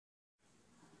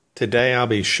Today I'll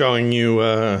be showing you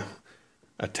a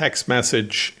text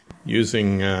message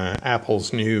using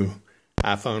Apple's new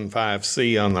iPhone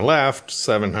 5c on the left,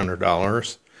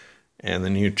 $700, and the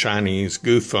new Chinese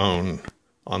Goophone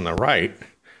on the right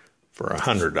for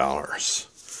 $100.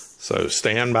 So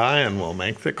stand by and we'll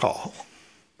make the call.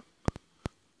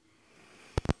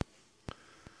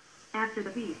 After the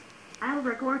beep, I'll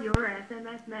record your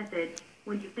SMS message.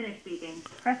 When you finish speaking,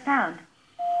 press pound.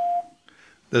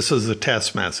 This is a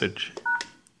test message.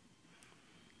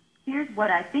 Here's what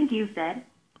I think you said.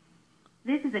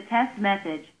 This is a test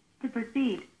message. To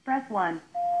proceed, press 1.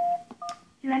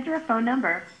 To enter a phone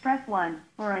number, press 1.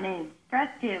 For a name, press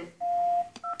 2.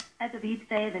 At the beep,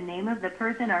 say the name of the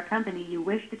person or company you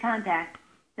wish to contact.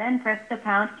 Then press the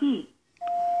pound key.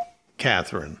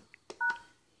 Catherine.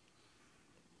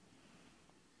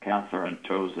 Catherine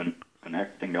chosen.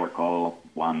 Connecting your call.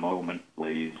 One moment,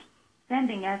 please.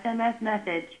 Sending SMS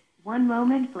message. One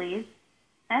moment, please.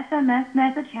 SMS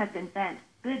message has been sent.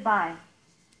 Goodbye.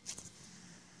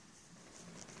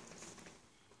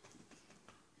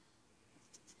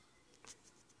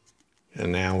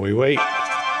 And now we wait.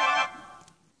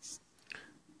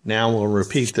 Now we'll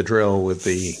repeat the drill with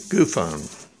the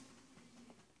Goophone.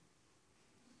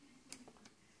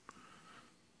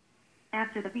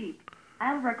 After the beep,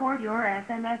 I'll record your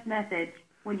SMS message.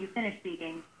 When you finish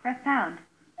speaking, press pound.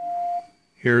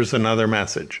 Here's another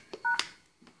message.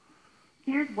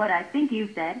 Here's what I think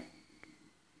you said.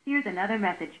 Here's another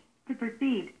message. To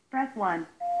proceed, press 1.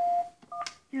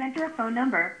 To enter a phone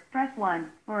number, press 1.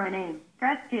 For a name,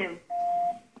 press 2.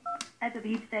 At the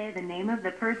beep, say the name of the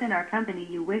person or company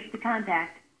you wish to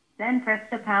contact. Then press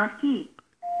the pound key.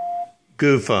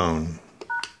 Goophone.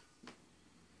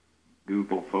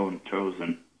 Google phone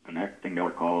chosen. Connecting your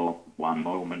call. One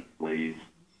moment, please.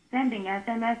 Sending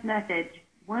SMS message.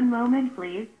 One moment,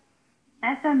 please.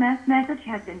 SMS message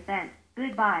has been sent.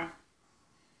 Goodbye.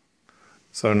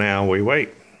 So now we wait.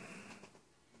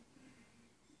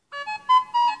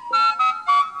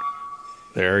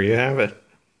 There you have it.